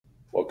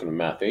Welcome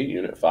to Math 8,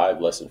 Unit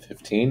 5, Lesson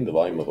 15, the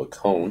volume of a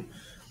cone.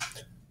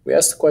 We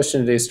asked the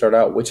question today, start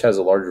out, which has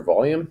a larger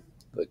volume?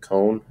 The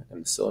cone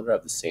and the cylinder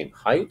have the same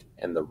height,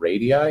 and the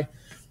radii.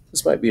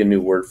 This might be a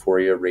new word for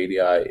you. Radii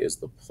is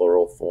the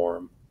plural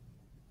form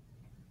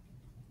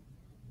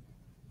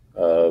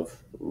of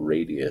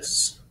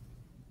radius.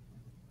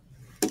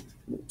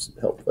 Oops,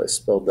 help if I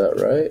spelled that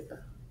right.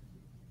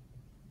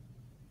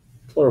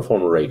 Plural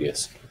form of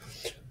radius.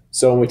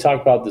 So when we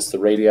talk about this, the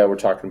radii, we're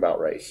talking about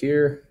right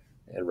here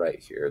and right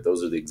here.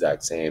 Those are the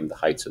exact same. The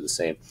heights are the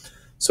same.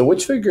 So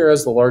which figure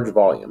has the larger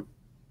volume?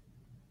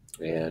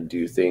 And do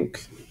you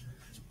think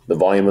the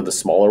volume of the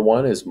smaller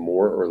one is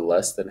more or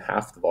less than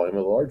half the volume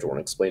of the larger one?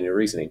 Explain your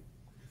reasoning.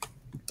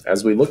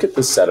 As we look at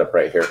this setup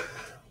right here,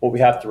 what we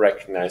have to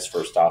recognize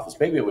first off is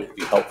maybe it would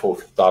be helpful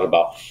if you thought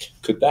about,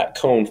 could that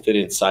cone fit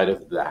inside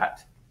of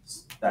that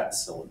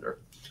cylinder?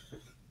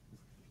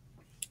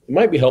 It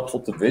might be helpful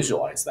to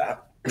visualize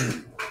that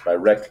by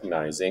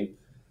recognizing,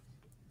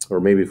 or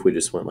maybe if we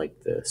just went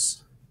like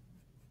this,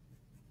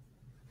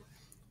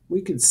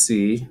 we could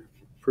see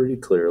pretty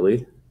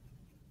clearly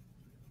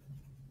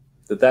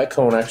that that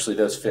cone actually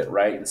does fit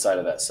right inside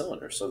of that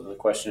cylinder. So the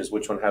question is,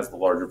 which one has the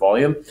larger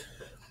volume?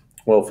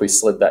 Well, if we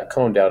slid that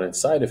cone down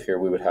inside of here,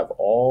 we would have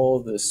all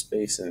this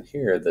space in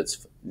here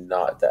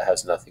that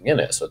has nothing in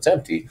it. So it's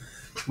empty.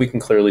 We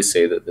can clearly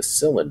say that the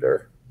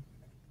cylinder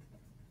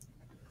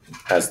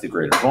has the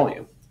greater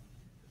volume.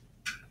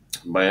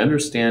 By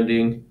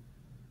understanding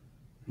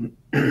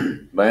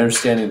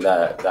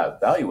that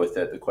value with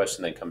it, the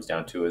question then comes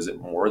down to, is it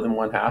more than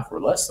 1/2 or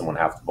less than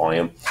 1/2 the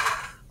volume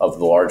of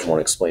the large one?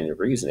 Explain your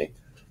reasoning.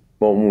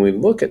 Well, when we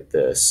look at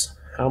this,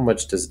 how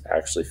much does it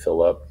actually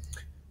fill up?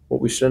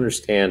 What we should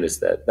understand is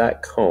that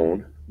that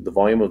cone, the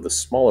volume of the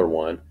smaller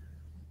one,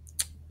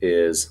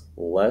 is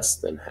less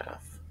than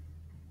half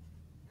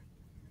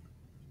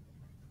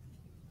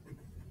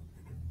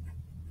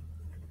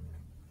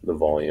the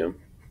volume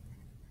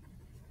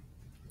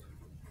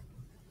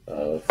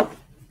of,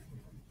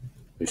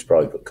 we should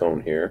probably put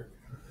cone here.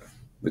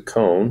 The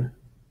cone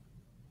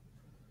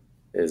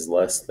is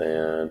less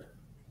than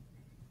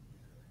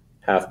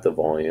half the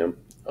volume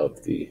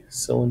of the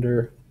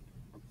cylinder.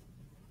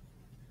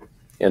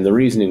 And the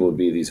reasoning would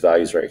be these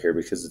values right here,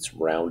 because it's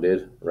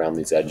rounded around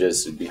these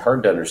edges. It'd be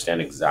hard to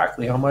understand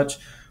exactly how much,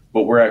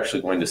 but we're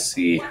actually going to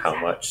see how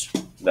much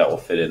that will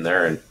fit in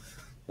there. And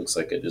looks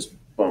like I just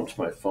bumped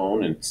my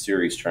phone and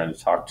Siri's trying to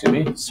talk to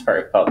me.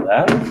 Sorry about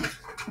that.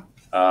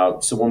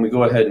 So when we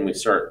go ahead and we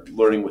start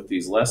learning with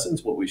these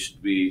lessons, what we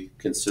should be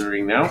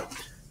considering now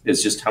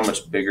is just how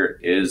much bigger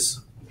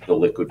is the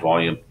liquid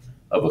volume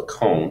of a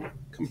cone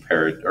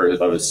compared, or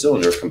of a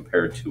cylinder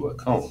compared to a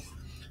cone.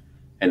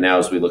 And now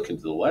as we look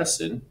into the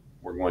lesson,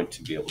 we're going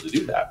to be able to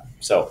do that.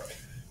 So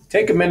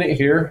take a minute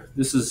here.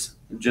 This is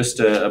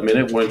just a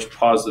minute. Why don't you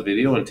pause the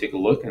video and take a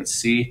look and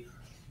see,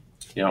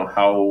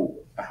 how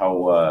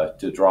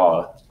to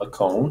draw a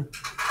cone.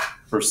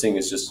 First thing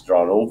is just to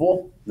draw an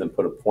oval, then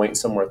put a point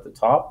somewhere at the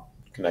top,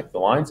 connect the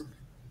lines,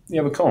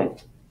 you have a cone.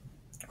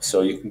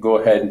 So you can go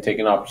ahead and take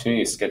an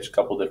opportunity to sketch a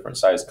couple different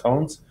size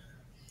cones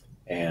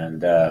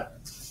and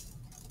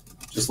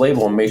just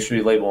label them. Make sure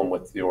you label them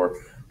with your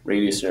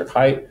radius and your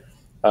height.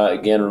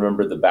 Again,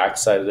 remember the back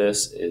side of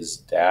this is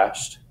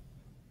dashed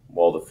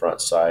while the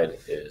front side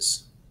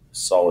is a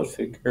solid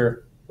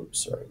figure. Oops,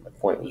 sorry, my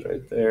point was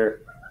right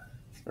there.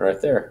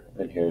 Right there.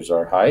 And here's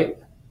our height.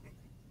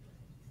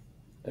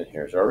 And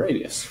here's our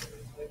radius.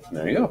 And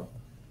there you go.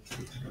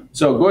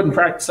 So go ahead and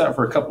practice that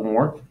for a couple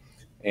more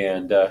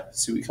and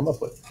see what you come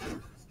up with.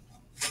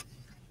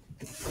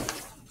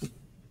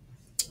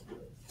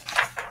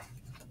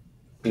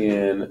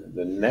 In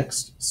the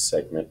next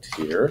segment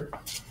here,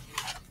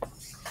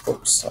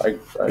 oops,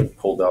 I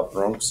pulled out the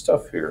wrong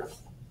stuff here.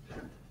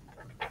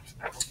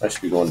 I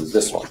should be going to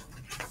this one.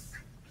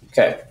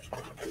 Okay.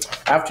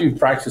 After you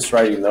practice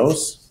writing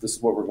those, this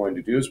is what we're going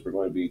to do, is we're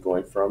going to be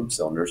going from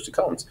cylinders to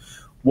cones.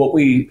 What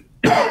we,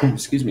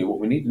 what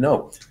we need to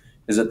know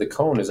is that the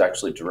cone is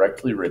actually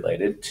directly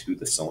related to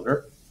the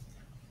cylinder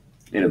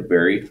in a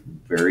very,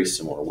 very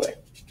similar way.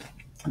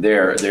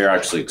 They're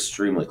actually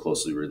extremely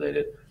closely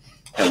related.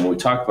 And when we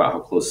talk about how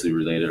closely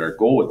related, our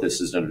goal with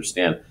this is to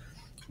understand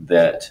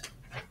that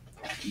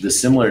the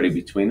similarity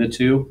between the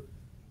two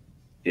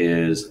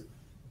is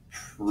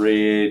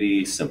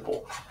pretty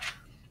simple.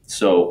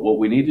 So what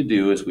we need to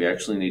do is we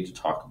actually need to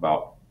talk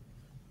about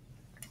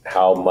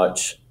how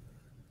much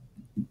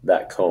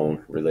that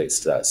cone relates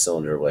to that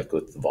cylinder, like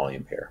with the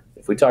volume here.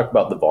 If we talk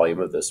about the volume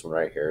of this one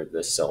right here,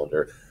 this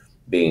cylinder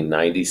being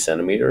 90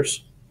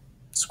 centimeters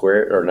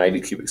square, or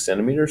 90 cubic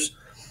centimeters,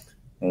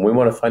 when we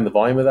want to find the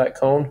volume of that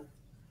cone,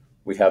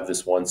 we have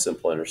this one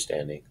simple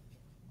understanding.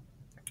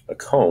 A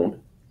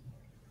cone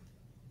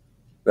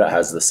that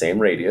has the same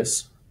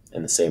radius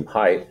and the same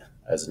height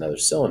as another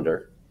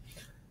cylinder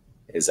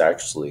is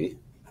actually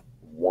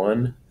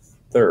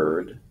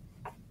 1/3.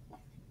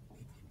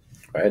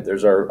 Right,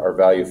 there's our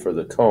value for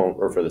the cone,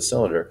 or for the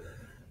cylinder.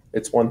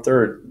 It's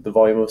 1/3 the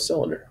volume of a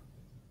cylinder.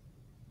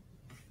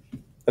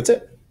 That's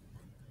it.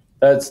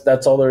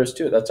 That's all there is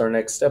to it. That's our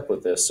next step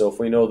with this. So if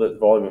we know that the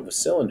volume of a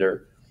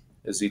cylinder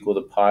is equal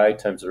to pi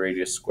times the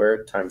radius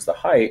squared times the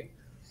height,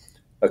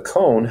 a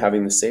cone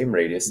having the same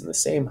radius and the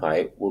same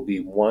height will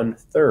be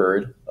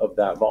 1/3 of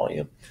that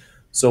volume.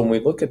 So when we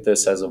look at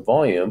this as a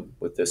volume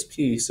with this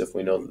piece, if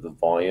we know that the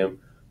volume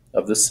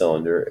of the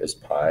cylinder is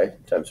pi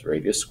times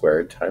radius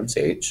squared times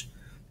h,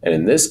 and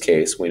in this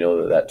case, we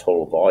know that that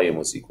total volume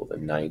was equal to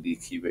 90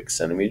 cubic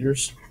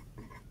centimeters,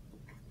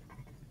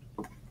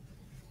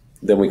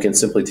 then we can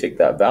simply take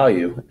that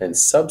value and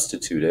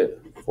substitute it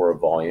for a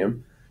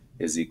volume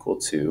is equal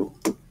to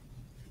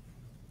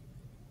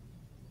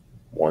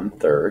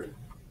 1/3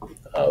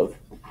 of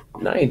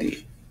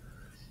 90.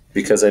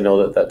 Because I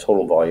know that that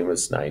total volume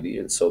is 90,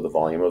 and so the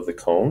volume of the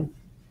cone,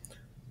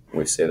 when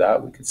we say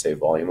that, we could say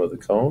volume of the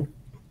cone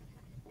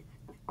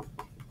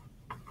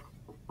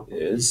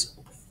is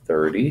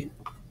 30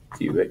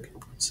 cubic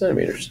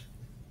centimeters.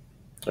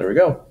 There we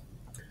go.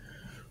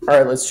 All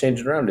right, let's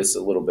change it around just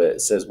a little bit.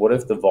 It says, what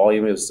if the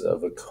volume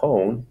of a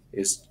cone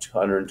is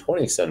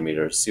 220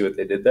 centimeters? See what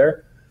they did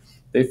there?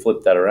 They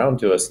flipped that around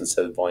to us and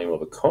said the volume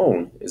of a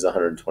cone is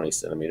 120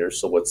 centimeters.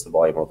 So what's the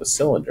volume of a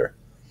cylinder?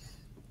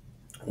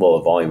 Well,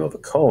 the volume of a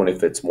cone,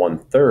 if it's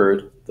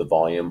 1/3 the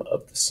volume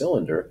of the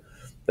cylinder,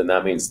 then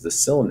that means the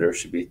cylinder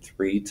should be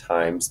 3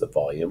 times the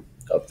volume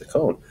of the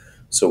cone.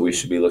 So we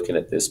should be looking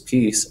at this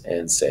piece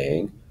and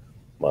saying,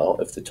 well,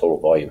 if the total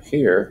volume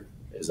here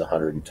is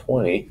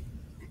 120,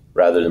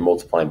 rather than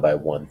multiplying by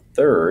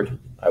 1/3,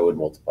 I would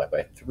multiply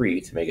by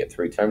 3 to make it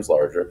 3 times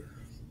larger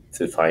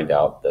to find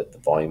out that the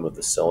volume of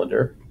the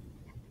cylinder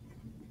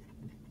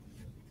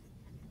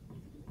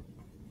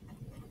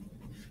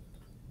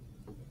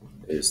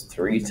is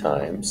 3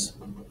 times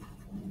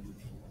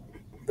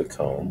the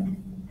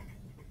cone.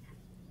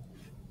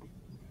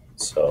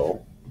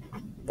 So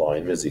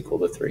volume is equal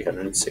to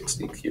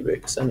 360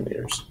 cubic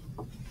centimeters.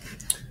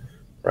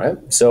 Right?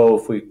 So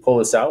if we pull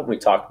this out and we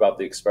talk about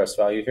the express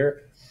value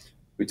here,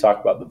 we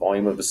talk about the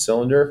volume of a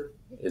cylinder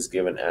is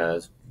given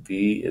as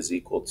V is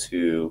equal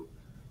to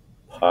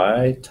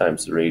pi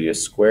times the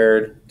radius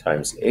squared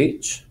times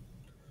h.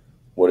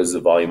 What is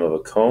the volume of a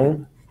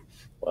cone?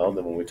 Well,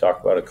 then when we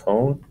talk about a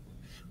cone,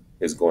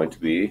 is going to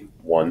be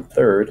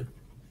 1/3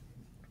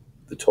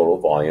 the total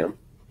volume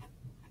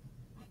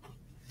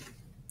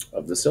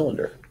of the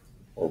cylinder.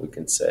 Or we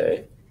can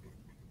say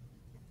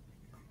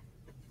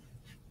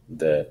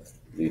that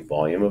the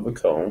volume of a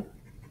cone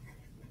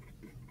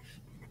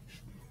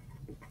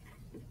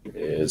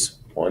is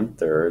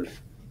 1/3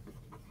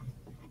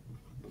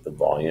 the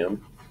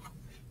volume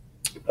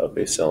of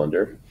a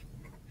cylinder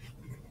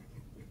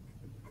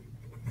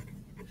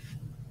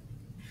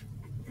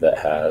that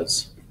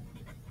has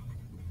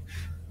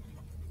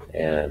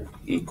an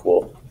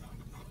equal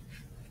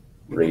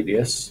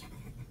radius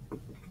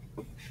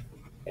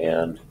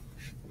and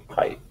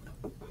height.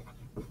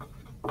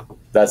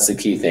 That's the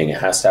key thing. It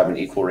has to have an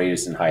equal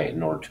radius and height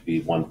in order to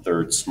be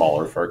 1/3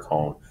 smaller for a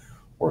cone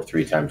or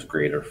 3 times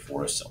greater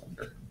for a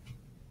cylinder.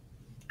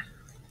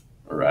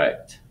 All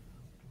right.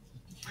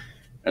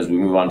 As we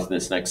move on to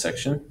this next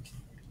section,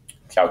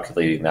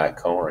 calculating that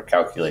cone or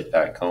calculate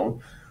that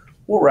cone,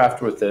 what we're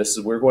after with this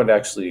is we're going to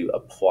actually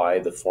apply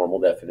the formal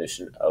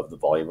definition of the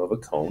volume of a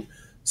cone.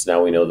 So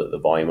now we know that the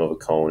volume of a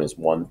cone is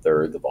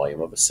 1/3 the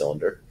volume of a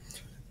cylinder.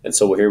 And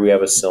so here we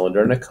have a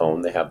cylinder and a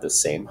cone. They have the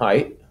same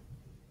height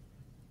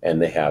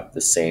and they have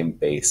the same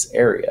base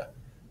area.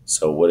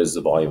 So what is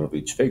the volume of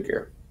each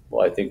figure?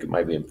 Well, I think it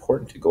might be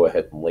important to go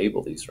ahead and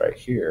label these right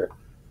here.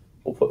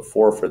 We'll put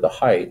 4 for the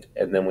height,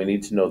 and then we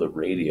need to know the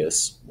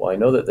radius. Well, I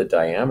know that the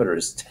diameter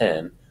is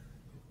 10.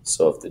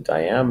 So if the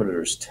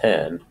diameter is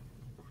 10,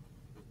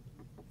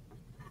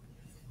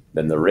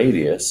 then the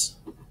radius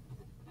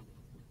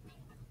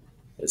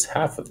is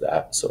half of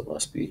that, so it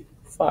must be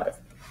 5.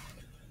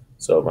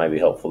 So it might be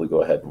helpful to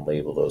go ahead and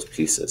label those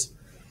pieces.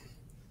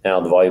 Now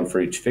the volume for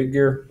each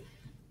figure,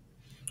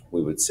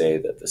 we would say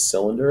that the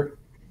cylinder,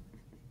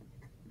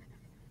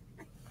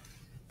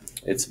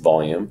 its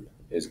volume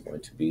is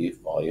going to be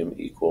volume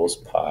equals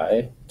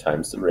pi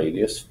times the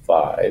radius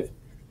 5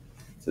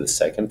 to the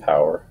second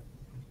power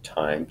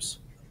times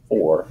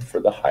 4 for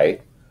the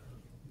height,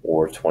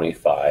 or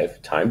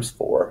 25 times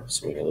 4.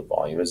 So we know the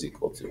volume is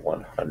equal to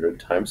 100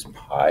 times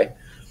pi.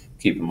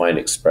 Keep in mind,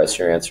 express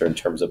your answer in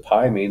terms of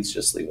pi means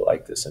just leave it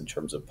like this in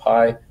terms of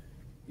pi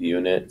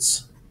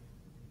units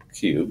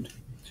cubed.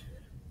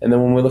 And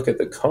then when we look at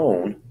the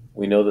cone,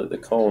 we know that the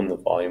cone, the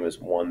volume is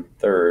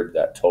 1/3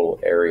 that total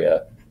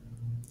area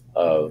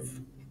of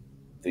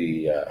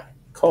the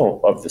cone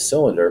of the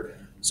cylinder.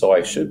 So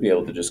I should be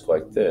able to just go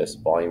like this.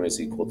 Volume is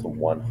equal to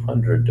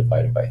 100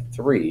 divided by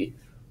 3,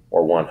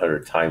 or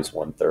 100 times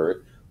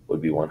 1/3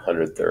 would be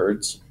 100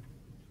 thirds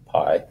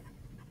pi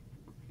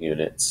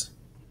units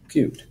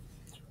cubed.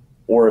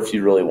 Or if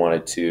you really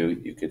wanted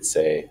to, you could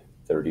say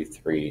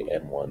 33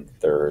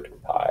 1/3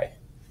 pi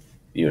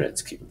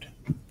units cubed.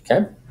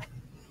 Okay.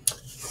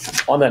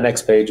 On that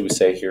next page, we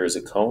say here is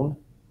a cone.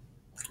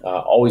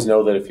 Always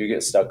know that if you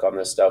get stuck on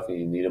this stuff and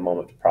you need a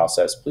moment to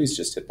process, please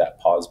just hit that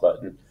pause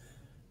button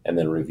and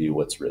then review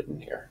what's written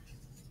here.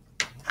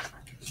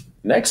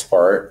 Next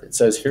part, it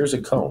says here's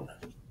a cone.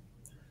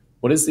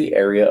 What is the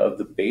area of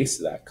the base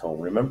of that cone?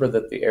 Remember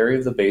that the area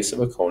of the base of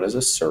a cone is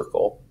a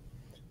circle.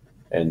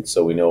 And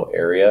so we know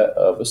area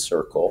of a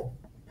circle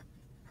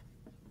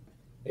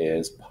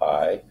is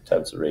pi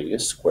times the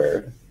radius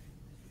squared.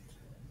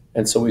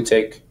 And so we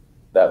take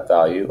that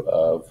value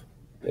of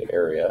the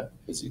area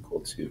is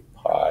equal to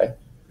pi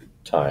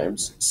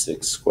times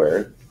 6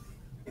 squared.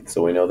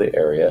 So we know the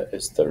area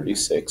is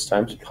 36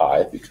 times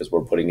pi because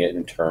we're putting it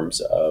in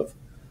terms of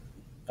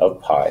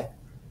pi.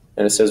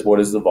 And it says, what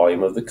is the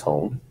volume of the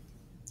cone?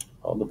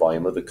 Well, the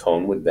volume of the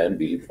cone would then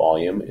be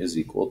volume is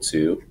equal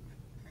to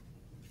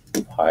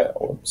pi,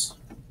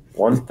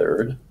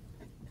 1/3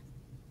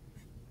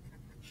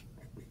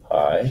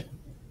 pi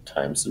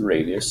times the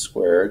radius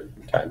squared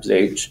times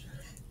h.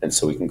 And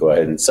so we can go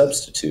ahead and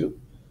substitute.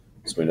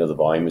 So we know the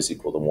volume is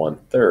equal to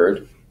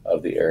 1/3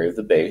 of the area of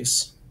the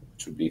base,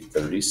 which would be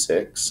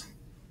 36.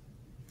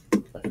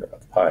 I forgot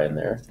the pi in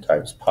there,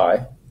 times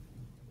pi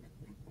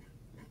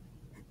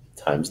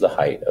times the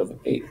height of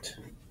 8.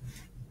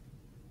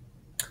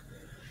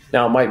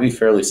 Now, it might be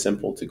fairly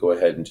simple to go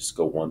ahead and just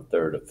go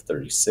 1/3 of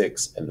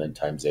 36 and then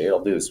times 8.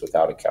 I'll do this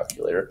without a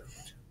calculator.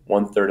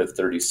 1/3 of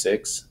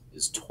 36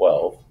 is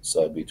 12,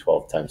 so that'd be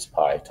 12 times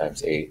pi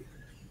times 8.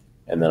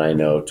 And then I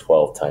know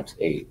 12 times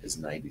 8 is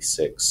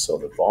 96. So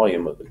the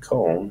volume of the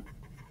cone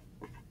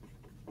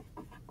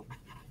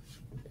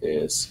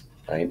is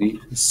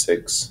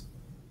 96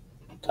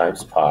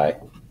 times pi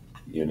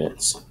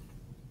units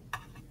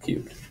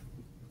cubed.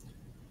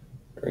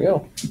 There we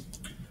go.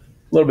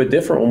 A little bit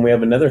different when we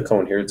have another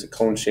cone here. It's a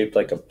cone shaped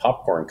like a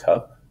popcorn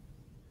cup,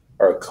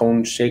 or a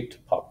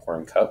cone-shaped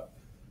popcorn cup.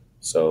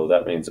 So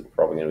that means we're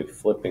probably going to be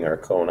flipping our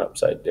cone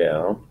upside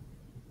down.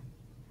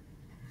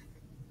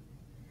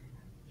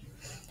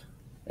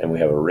 And we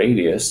have a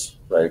radius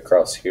right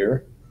across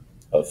here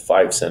of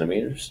 5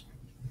 centimeters.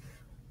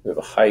 We have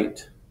a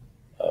height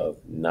of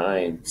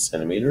 9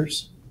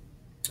 centimeters.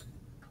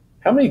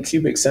 How many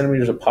cubic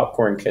centimeters of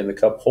popcorn can the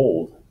cup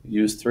hold?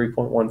 Use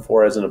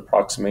 3.14 as an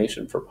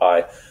approximation for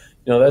pi.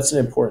 You know, that's an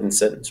important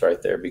sentence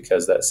right there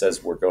because that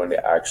says we're going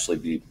to actually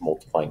be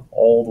multiplying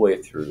all the way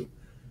through.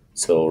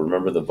 So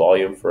remember the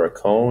volume for a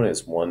cone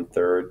is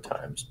 1/3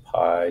 times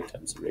pi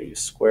times the radius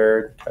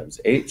squared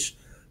times h.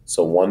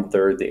 So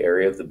 1/3 the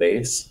area of the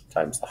base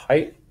times the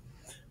height.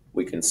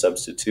 We can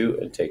substitute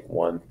and take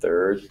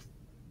 1/3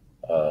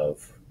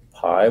 of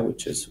pi,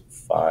 which is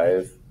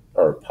 5,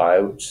 or pi,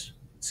 which,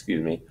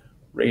 excuse me,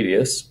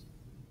 radius,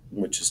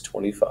 which is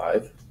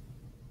 25.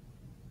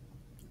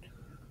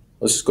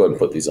 Let's just go ahead and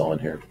put these all in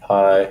here.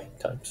 Pi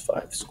times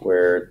 5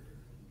 squared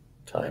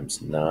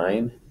times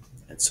 9.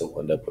 And so we'll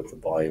end up with the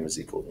volume is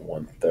equal to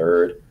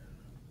 1/3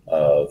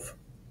 of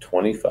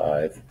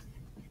 25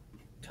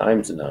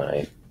 times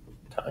 9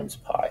 times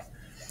pi.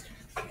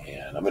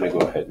 And I'm going to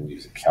go ahead and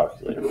use a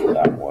calculator for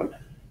that one.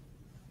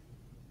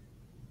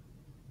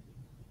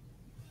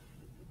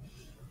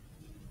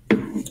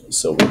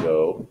 So we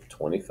go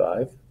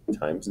 25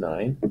 times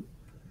 9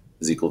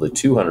 is equal to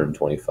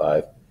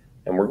 225.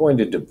 And we're going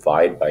to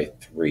divide by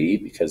 3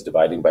 because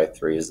dividing by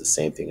 3 is the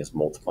same thing as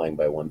multiplying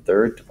by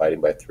 1/3.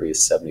 Dividing by 3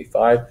 is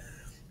 75.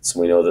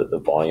 So we know that the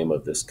volume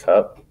of this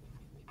cup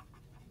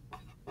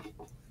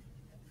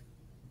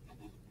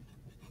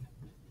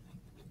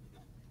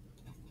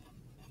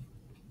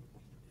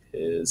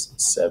is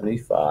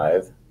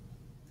 75.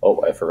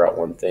 Oh, I forgot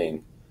one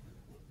thing.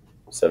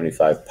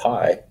 75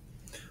 pi.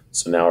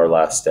 So now our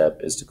last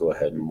step is to go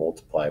ahead and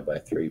multiply by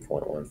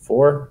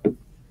 3.14,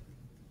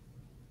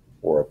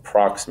 or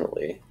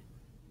approximately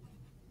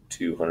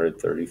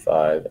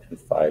 235 and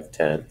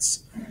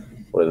 5/10.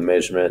 What are the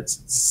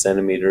measurements?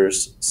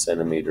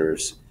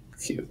 Centimeters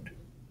cubed.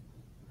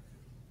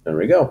 There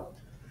we go.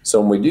 So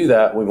when we do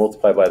that, we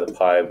multiply by the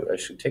pi. I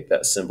should take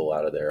that symbol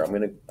out of there.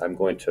 I'm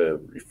going to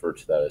refer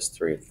to that as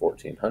 3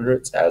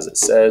 1400ths, as it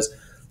says.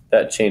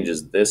 That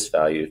changes this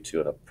value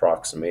to an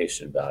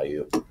approximation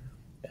value,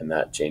 and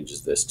that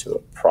changes this to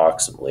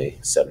approximately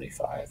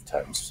 75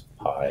 times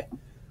pi,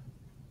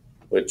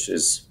 which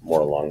is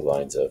more along the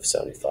lines of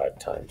 75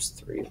 times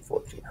 3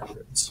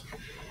 1400ths.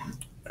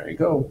 There you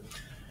go.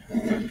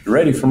 If you're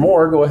ready for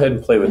more, go ahead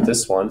and play with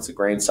this one. It's a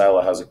grain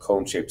silo, has a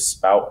cone-shaped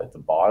spout at the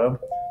bottom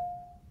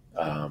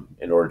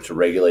in order to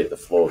regulate the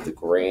flow of the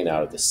grain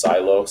out of the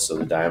silo. So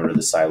the diameter of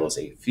the silo is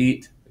 8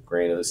 feet. The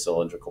grain of the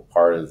cylindrical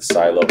part of the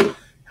silo,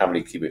 how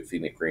many cubic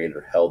feet of grain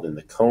are held in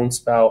the cone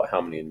spout,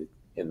 how many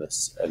in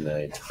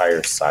the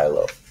entire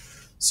silo.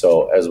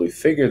 So as we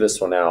figure this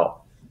one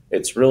out,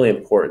 it's really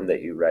important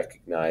that you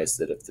recognize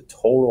that if the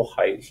total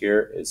height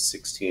here is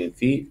 16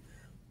 feet,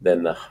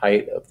 then the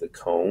height of the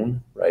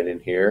cone right in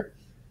here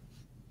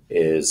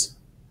is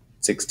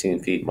 16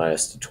 feet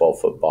minus the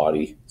 12-foot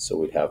body. So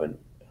we'd have a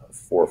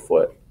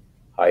 4-foot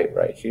height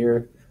right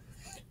here.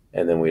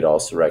 And then we'd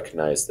also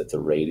recognize that the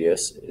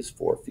radius is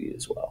 4 feet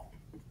as well.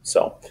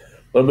 So a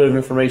little bit of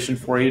information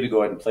for you to go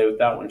ahead and play with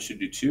that one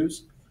should you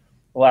choose.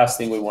 The last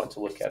thing we want to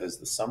look at is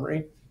the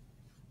summary.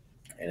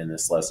 And in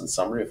this lesson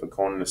summary, if a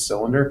cone and a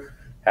cylinder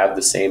have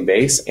the same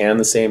base and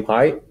the same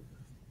height,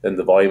 then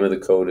the volume of the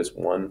cone is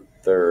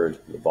 1/3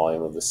 the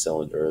volume of the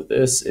cylinder.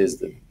 This is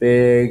the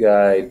big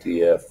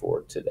idea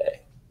for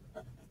today.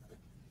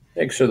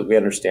 Make sure that we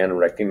understand and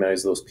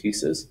recognize those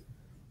pieces.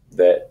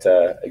 That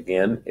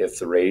again, if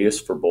the radius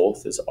for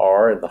both is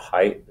r and the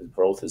height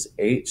for both is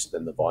h,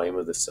 then the volume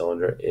of the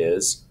cylinder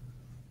is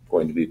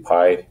going to be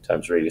pi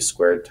times radius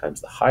squared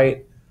times the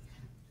height.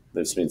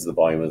 This means the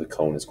volume of the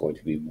cone is going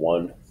to be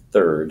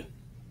 1/3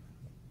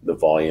 the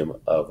volume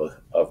of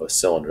a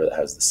cylinder that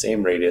has the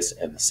same radius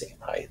and the same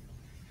height.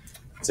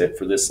 That's it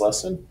for this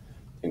lesson.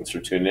 Thanks for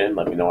tuning in.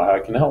 Let me know how I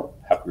can help.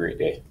 Have a great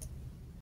day.